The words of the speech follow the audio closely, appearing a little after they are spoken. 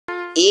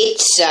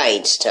It's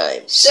science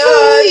time.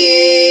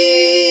 Science!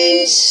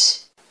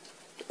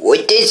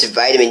 What does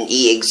vitamin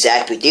E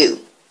exactly do?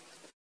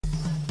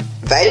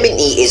 Vitamin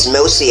E is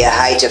mostly a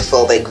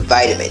hydrophobic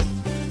vitamin.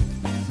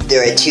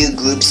 There are two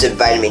groups of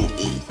vitamin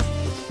E.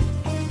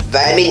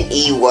 Vitamin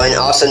E1,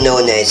 also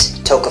known as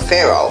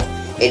tocopherol,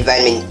 and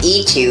vitamin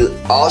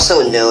E2,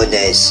 also known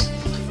as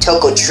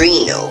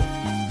tocotrienol.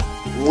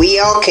 We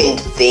all can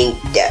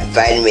think that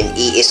vitamin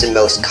E is the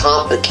most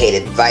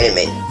complicated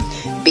vitamin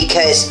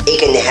because it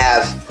can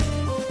have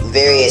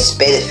various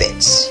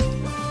benefits.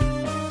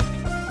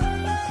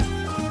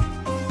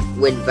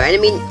 When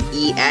vitamin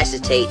E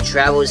acetate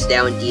travels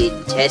down the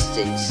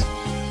intestines,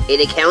 it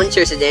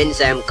encounters an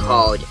enzyme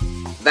called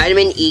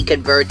vitamin E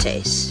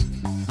convertase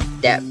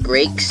that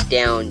breaks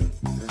down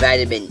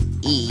vitamin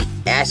E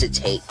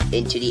acetate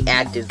into the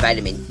active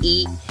vitamin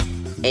E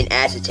and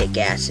acetic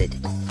acid.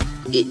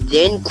 It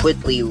then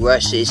quickly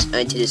rushes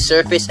onto the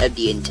surface of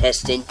the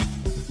intestine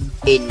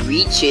and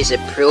reaches a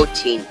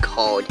protein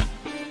called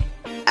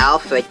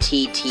alpha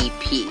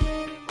TTP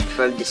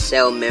from the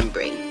cell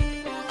membrane.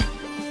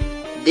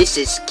 This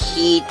is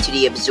key to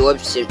the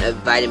absorption of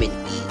vitamin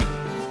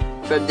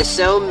E from the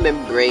cell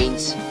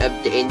membranes of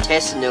the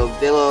intestinal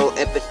villo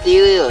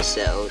epithelial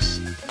cells.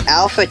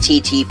 Alpha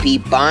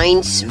TTP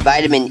binds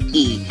vitamin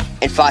E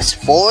and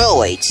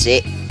phosphorylates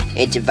it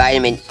into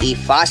vitamin E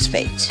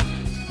phosphate.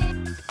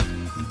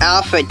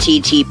 Alpha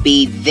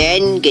TTP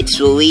then gets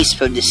released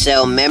from the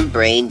cell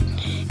membrane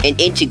and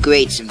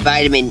integrates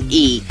vitamin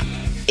E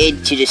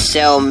into the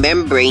cell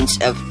membranes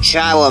of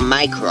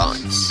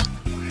chylomicrons.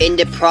 In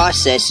the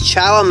process,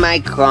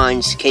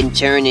 chylomicrons can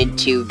turn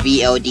into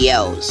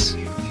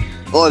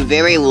VLDLs, or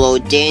very low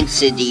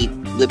density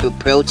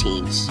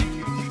lipoproteins.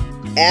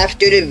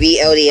 After the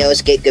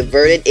VLDLs get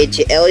converted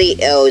into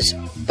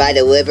LDLs by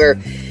the liver,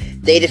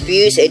 they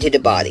diffuse into the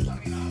body.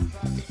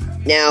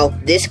 Now,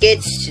 this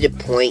gets to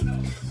the point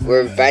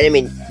where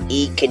vitamin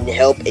E can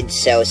help in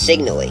cell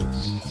signaling.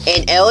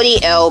 An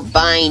LDL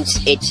binds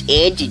its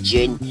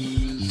antigen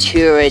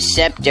to a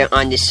receptor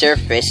on the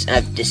surface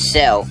of the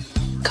cell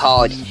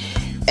called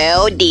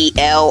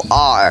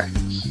LDLR,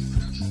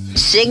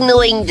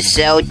 signaling the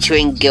cell to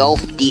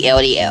engulf the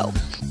LDL.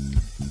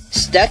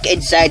 Stuck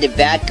inside the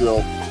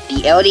vacuole,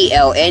 the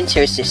LDL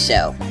enters the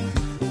cell.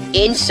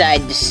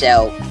 Inside the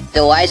cell,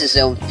 the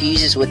lysosome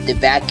fuses with the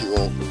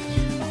vacuole,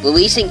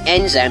 releasing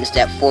enzymes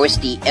that force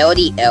the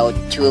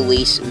LDL to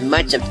release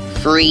much of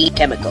free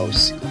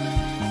chemicals,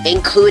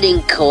 including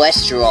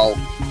cholesterol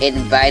and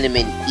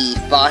vitamin E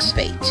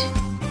phosphate.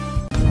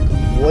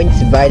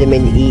 Once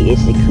vitamin E is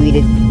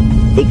secreted,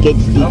 it gets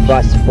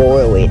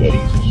dephosphorylated.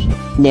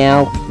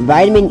 Now,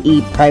 vitamin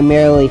E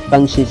primarily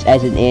functions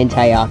as an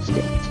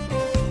antioxidant.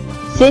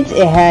 Since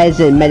it has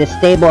a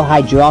metastable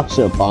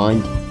hydroxyl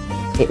bond,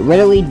 it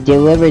readily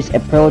delivers a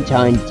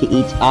proton to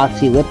each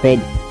oxylipid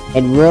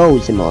and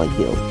Rose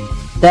molecule.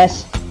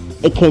 Thus,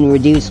 it can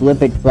reduce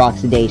lipid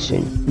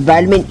peroxidation.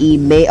 Vitamin E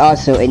may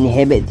also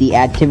inhibit the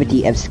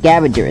activity of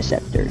scavenger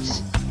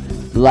receptors,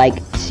 like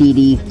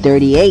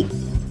CD38,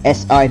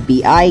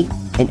 SRBI,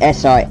 and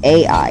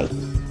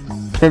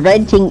SRAI,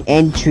 preventing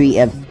entry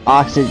of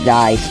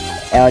oxidized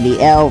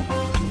LDL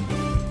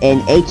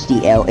and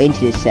HDL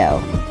into the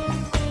cell.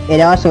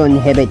 It also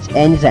inhibits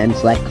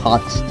enzymes like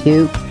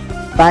COX-2,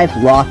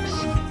 5-LOX,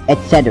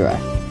 etc.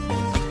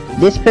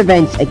 This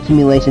prevents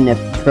accumulation of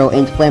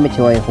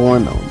pro-inflammatory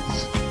hormones.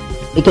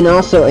 It can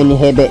also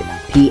inhibit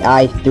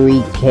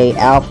PI3K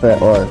alpha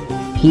or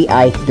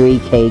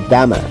PI3K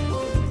gamma,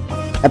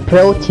 a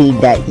protein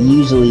that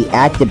usually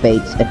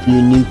activates a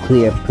few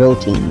nuclear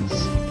proteins.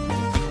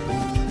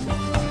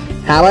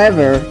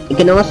 However, it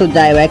can also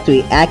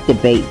directly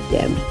activate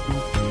them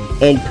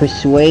and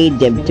persuade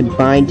them to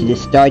bind to the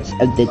starts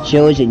of the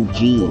chosen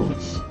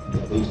genes.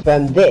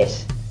 From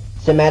this,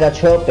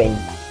 somatotropin,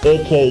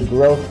 aka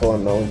growth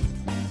hormone,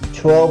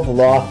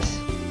 12-LOX,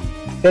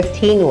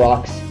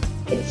 15-LOX,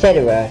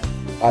 etc.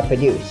 are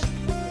produced.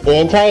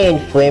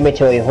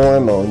 Anti-inflammatory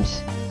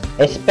hormones,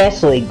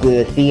 especially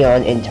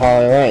glutathione and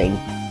taurine,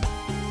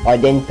 are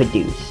then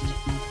produced.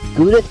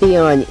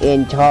 Glutathione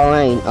and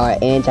taurine are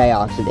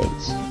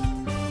antioxidants.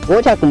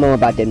 We'll talk more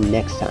about them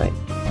next time.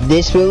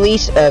 This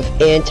release of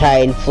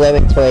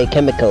anti-inflammatory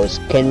chemicals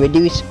can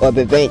reduce or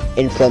prevent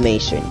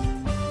inflammation.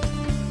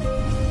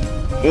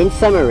 In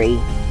summary,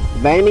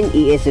 vitamin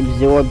E is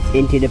absorbed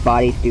into the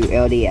body through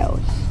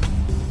LDLs.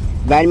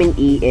 Vitamin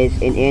E is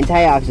an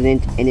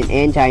antioxidant and an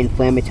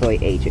anti-inflammatory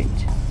agent.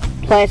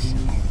 Plus,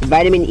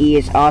 vitamin E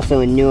is also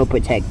a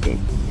neuroprotectant,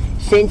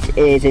 since it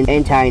is an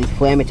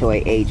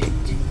anti-inflammatory agent.